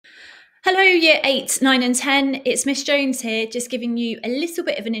Hello, Year 8, 9 and 10. It's Miss Jones here, just giving you a little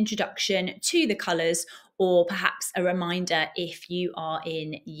bit of an introduction to the colours, or perhaps a reminder if you are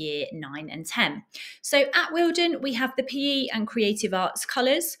in Year 9 and 10. So at Wildern, we have the PE and Creative Arts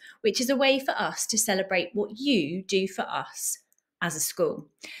colours, which is a way for us to celebrate what you do for us as a school.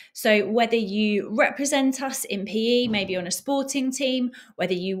 So whether you represent us in PE, maybe on a sporting team,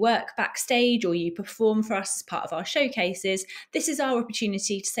 whether you work backstage or you perform for us as part of our showcases, this is our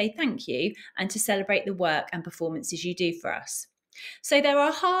opportunity to say thank you and to celebrate the work and performances you do for us. So there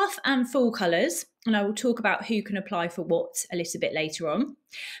are half and full colours, and I will talk about who can apply for what a little bit later on.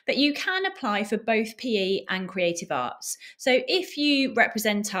 But you can apply for both PE and Creative Arts. So if you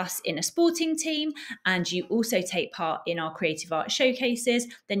represent us in a sporting team and you also take part in our Creative Arts showcases,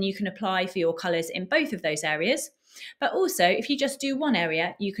 then you can apply for your colours in both of those areas. But also, if you just do one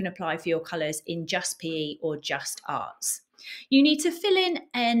area, you can apply for your colours in just PE or just Arts. You need to fill in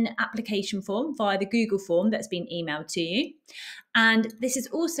an application form via the Google form that's been emailed to you. And this is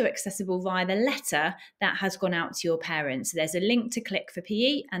also accessible via the letter that has gone out to your parents. So there's a link to click for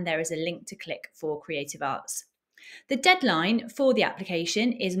PE and there is a link to click for Creative Arts. The deadline for the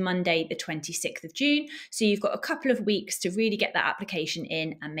application is Monday, the 26th of June. So you've got a couple of weeks to really get that application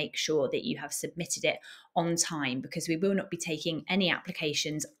in and make sure that you have submitted it on time, because we will not be taking any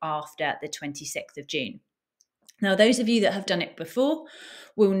applications after the 26th of June. Now, those of you that have done it before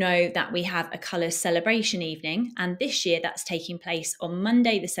will know that we have a colours celebration evening, and this year that's taking place on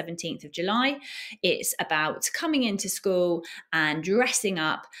Monday the 17th of July. It's about coming into school and dressing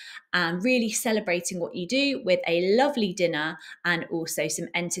up and really celebrating what you do with a lovely dinner and also some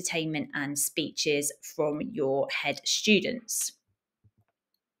entertainment and speeches from your head students.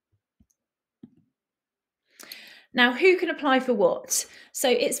 Now, who can apply for what? So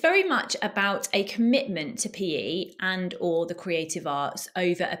it's very much about a commitment to PE and or the creative arts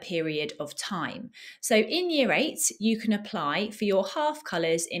over a period of time. So in Year 8, you can apply for your half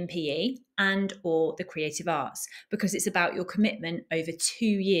colours in PE and or the creative arts, because it's about your commitment over 2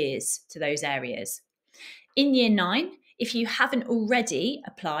 years to those areas. In Year 9, if you haven't already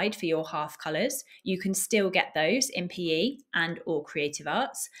applied for your half colours, you can still get those in PE and or Creative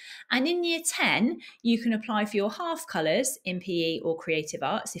Arts. And in Year 10, you can apply for your half colours in PE or Creative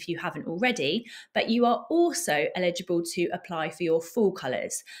Arts if you haven't already, but you are also eligible to apply for your full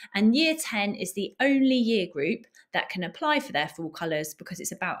colours. And Year 10 is the only year group that can apply for their full colours, because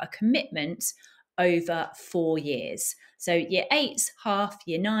it's about a commitment over 4 years. So Year 8's half,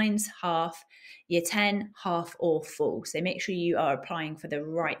 Year 9's half, Year 10, half or full. So make sure you are applying for the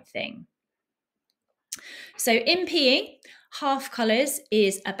right thing. So in PE, half colours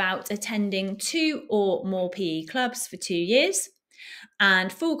is about attending 2 or more PE clubs for 2 years.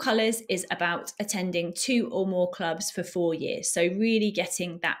 And full colours is about attending 2 or more clubs for 4 years. So really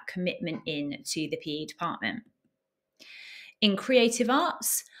getting that commitment in to the PE department. In Creative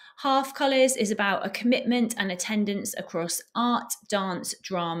Arts, half colours is about a commitment and attendance across art, dance,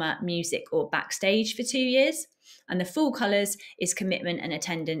 drama, music or backstage for 2 years. And the full colours is commitment and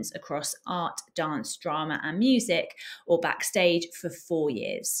attendance across art, dance, drama and music or backstage for 4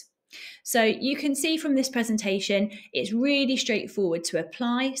 years. So you can see from this presentation, it's really straightforward to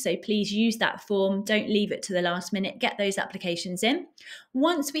apply. So please use that form. Don't leave it to the last minute. Get those applications in.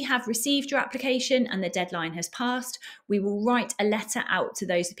 Once we have received your application and the deadline has passed, we will write a letter out to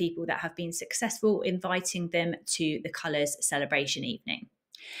those people that have been successful, inviting them to the colours celebration evening.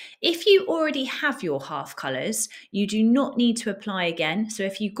 If you already have your half colours, you do not need to apply again. So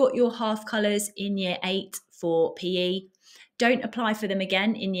if you got your half colours in Year 8 for PE, don't apply for them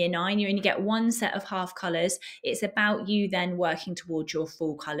again in Year 9. You only get one set of half colours. It's about you then working towards your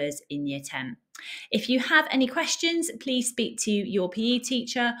full colours in Year 10. If you have any questions, please speak to your PE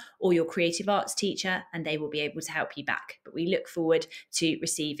teacher or your creative arts teacher and they will be able to help you back. But we look forward to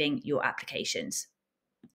receiving your applications.